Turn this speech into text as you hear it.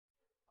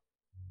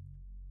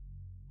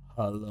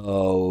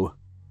Hello,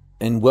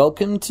 and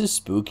welcome to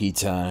Spooky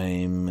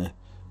Time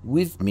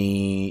with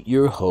me,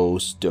 your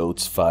host,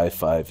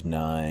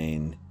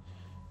 Dotes559.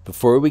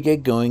 Before we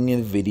get going in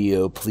the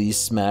video, please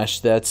smash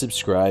that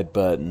subscribe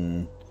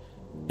button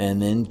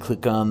and then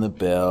click on the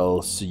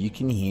bell so you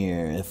can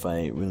hear if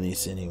I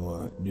release any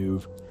more new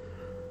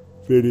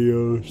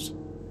videos.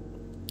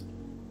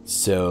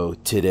 So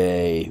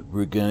today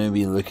we're gonna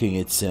be looking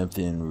at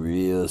something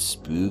real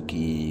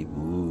spooky.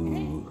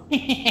 Ooh.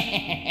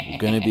 We're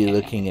gonna be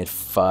looking at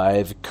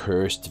 5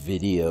 cursed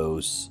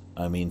photos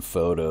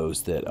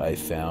that I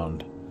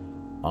found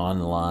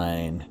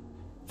online.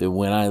 That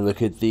when I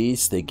look at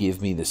these, they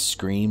give me the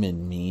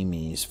screaming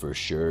memes for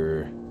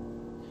sure.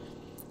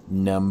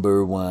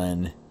 Number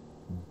 1,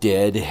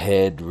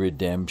 Deadhead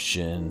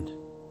Redemption.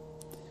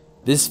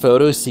 This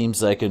photo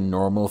seems like a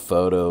normal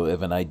photo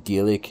of an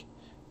idyllic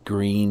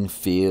green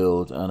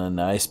field on a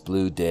nice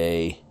blue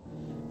day,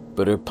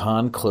 but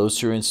upon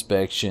closer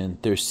inspection,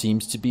 there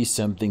seems to be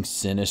something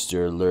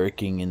sinister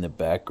lurking in the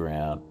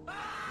background.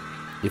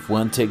 If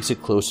one takes a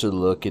closer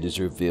look, it is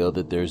revealed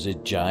that there's a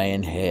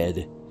giant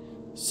head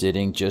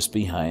sitting just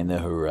behind the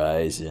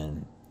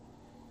horizon.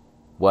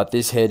 What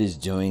this head is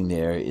doing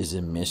there is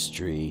a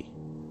mystery.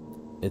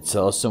 It's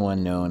also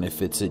unknown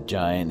if it's a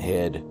giant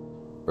head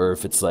or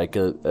if it's like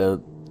a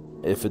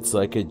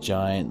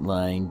giant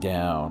lying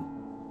down.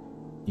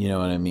 You know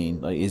what I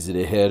mean? Like, is it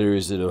a head or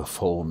is it a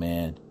whole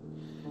man?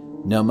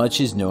 Not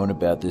much is known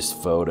about this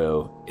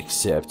photo,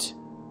 except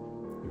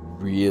it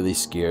really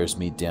scares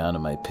me down to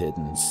my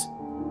pittance.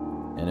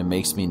 And it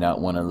makes me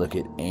not want to look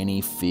at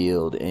any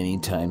field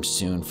anytime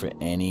soon for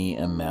any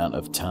amount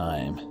of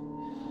time.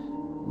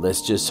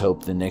 Let's just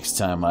hope the next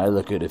time I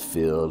look at a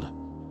field,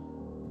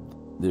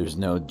 there's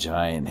no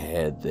giant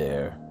head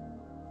there.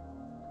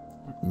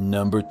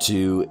 Number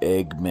 2,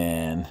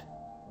 Eggman.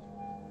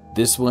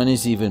 This one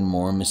is even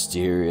more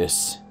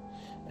mysterious,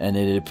 and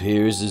it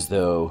appears as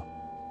though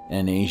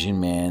an Asian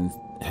man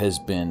has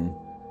been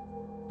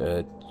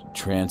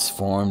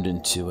transformed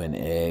into an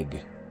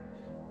egg.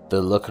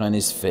 The look on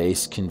his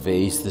face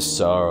conveys the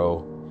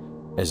sorrow,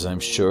 as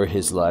I'm sure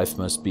his life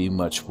must be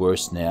much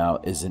worse now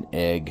as an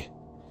egg.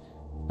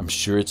 I'm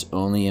sure it's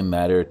only a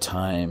matter of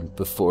time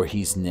before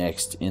he's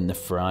next in the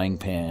frying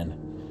pan,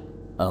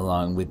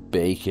 along with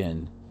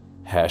bacon,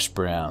 hash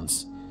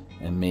browns,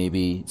 and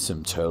maybe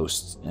some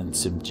toast and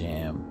some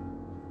jam.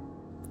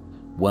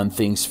 One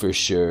thing's for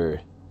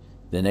sure,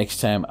 the next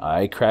time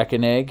I crack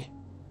an egg,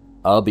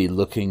 I'll be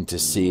looking to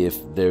see if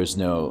there's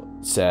no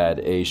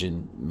sad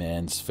Asian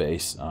man's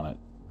face on it.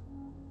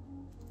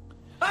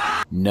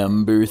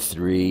 Number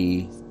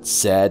 3,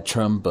 Sad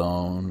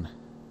Trombone.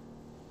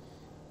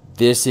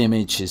 This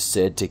image is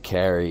said to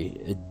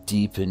carry a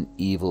deep and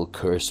evil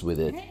curse with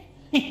it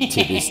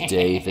to this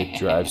day that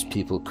drives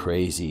people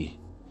crazy.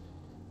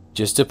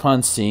 Just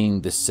upon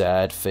seeing the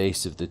sad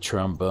face of the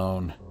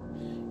trombone,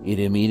 it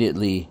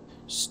immediately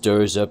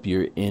stirs up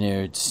your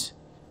innards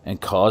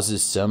and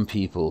causes some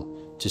people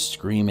to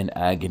scream in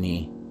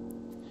agony.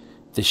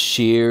 The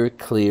sheer,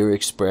 clear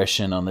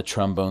expression on the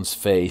trombone's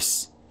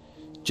face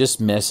just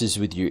messes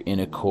with your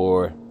inner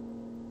core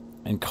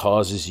and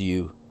causes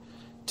you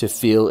to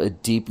feel a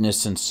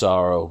deepness and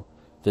sorrow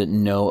that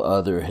no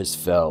other has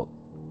felt.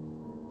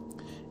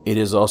 It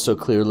is also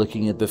clear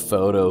looking at the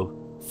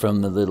photo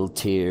from the little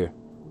tear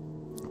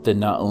that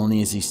not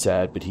only is he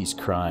sad, but he's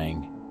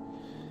crying.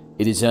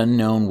 It is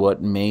unknown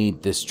what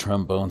made this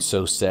trombone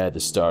so sad to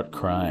start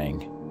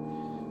crying,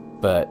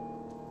 but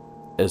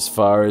as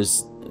far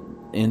as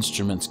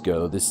instruments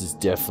go, this is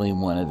definitely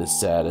one of the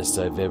saddest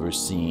I've ever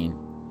seen,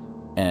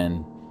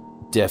 and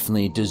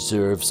definitely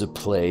deserves a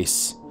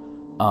place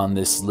on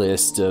this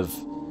list of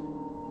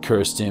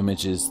cursed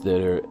images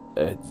that are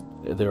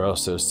they're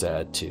also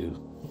sad too.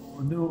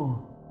 Oh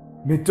no,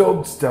 my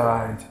dog's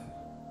died.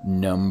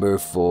 Number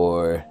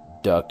 4,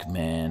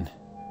 Duckman.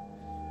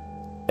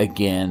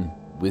 Again,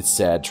 with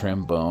sad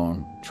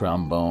trombone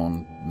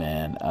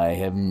man, I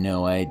have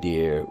no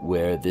idea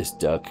where this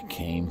duck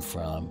came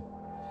from.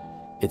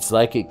 It's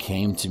like it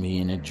came to me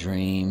in a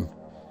dream,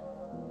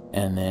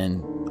 and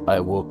then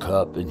I woke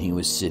up and he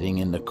was sitting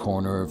in the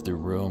corner of the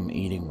room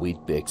eating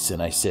Weet-Bix,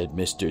 and I said,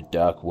 "Mr.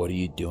 Duck, what are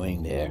you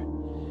doing there?"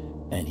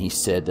 And he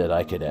said that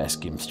I could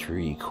ask him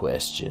 3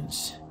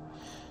 questions.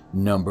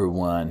 Number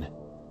 1,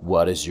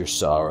 what is your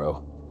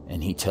sorrow?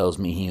 And he tells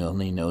me he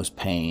only knows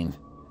pain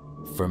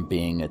from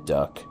being a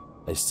duck.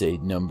 I say,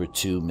 number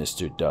 2,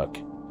 Mr. Duck,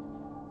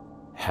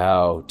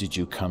 how did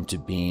you come to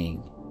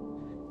being?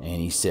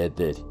 And he said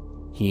that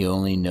he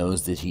only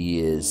knows that he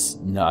is,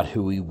 not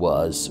who he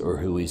was or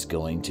who he's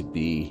going to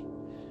be.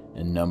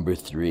 And number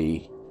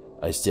 3,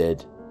 I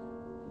said,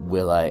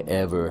 will I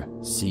ever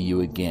see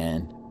you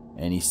again?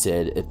 And he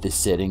said, at the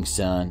setting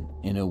sun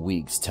in a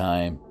week's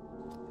time.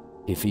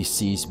 If he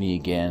sees me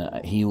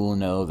again, he will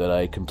know that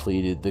I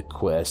completed the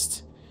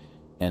quest,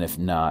 and if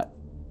not,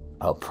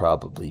 I'll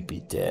probably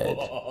be dead.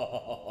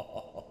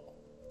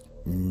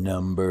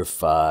 Number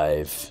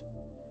 5,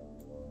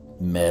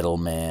 Metal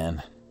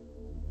Man.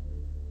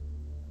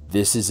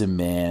 This is a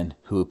man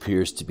who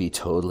appears to be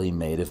totally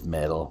made of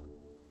metal.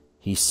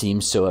 He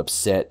seems so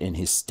upset in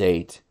his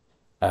state,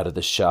 out of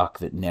the shock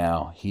that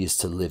now he is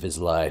to live his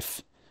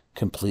life,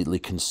 completely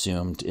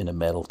consumed in a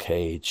metal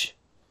cage.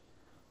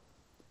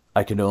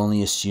 I can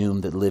only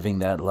assume that living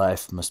that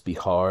life must be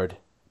hard,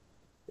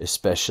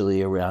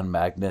 especially around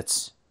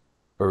magnets,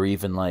 or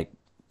even like,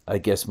 I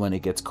guess when it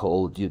gets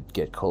cold, you'd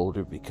get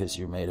colder because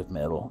you're made of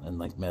metal, and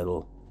like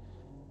metal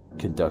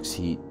conducts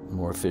heat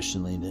more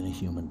efficiently than a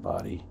human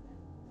body.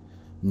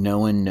 No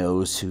one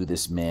knows who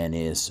this man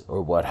is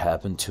or what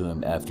happened to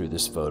him after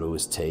this photo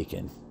was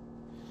taken,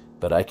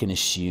 but I can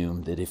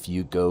assume that if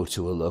you go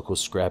to a local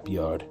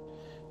scrapyard,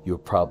 you'll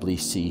probably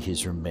see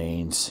his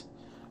remains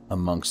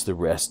amongst the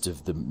rest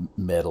of the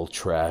metal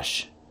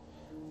trash,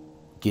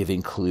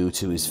 giving clue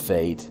to his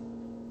fate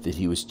that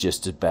he was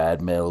just a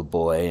bad metal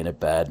boy in a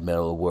bad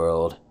metal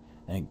world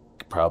and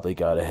probably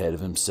got ahead of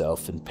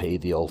himself and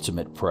paid the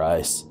ultimate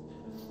price.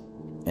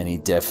 And he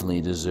definitely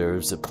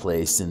deserves a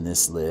place in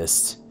this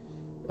list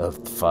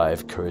of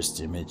 5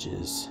 cursed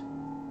images.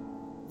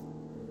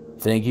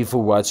 Thank you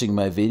for watching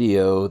my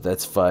video.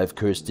 That's 5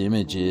 cursed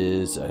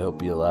images. I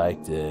hope you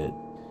liked it.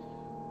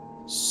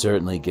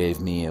 Certainly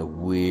gave me a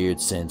weird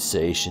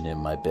sensation in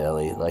my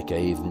belly, like I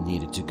even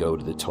needed to go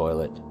to the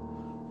toilet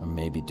or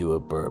maybe do a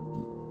burp.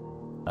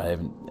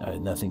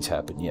 Nothing's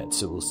happened yet,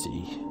 so we'll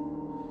see.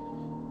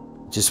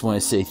 Just want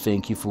to say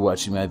thank you for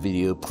watching my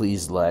video.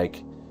 Please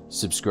like,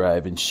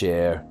 subscribe, and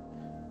share.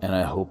 And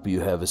I hope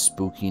you have a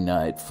spooky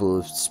night full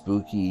of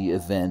spooky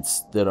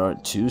events that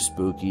aren't too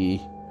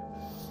spooky.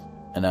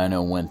 And I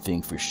know one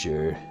thing for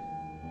sure.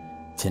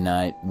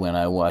 Tonight, when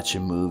I watch a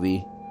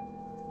movie,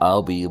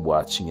 I'll be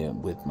watching it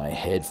with my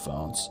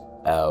headphones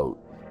out.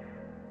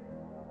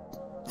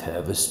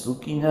 Have a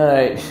spooky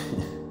night.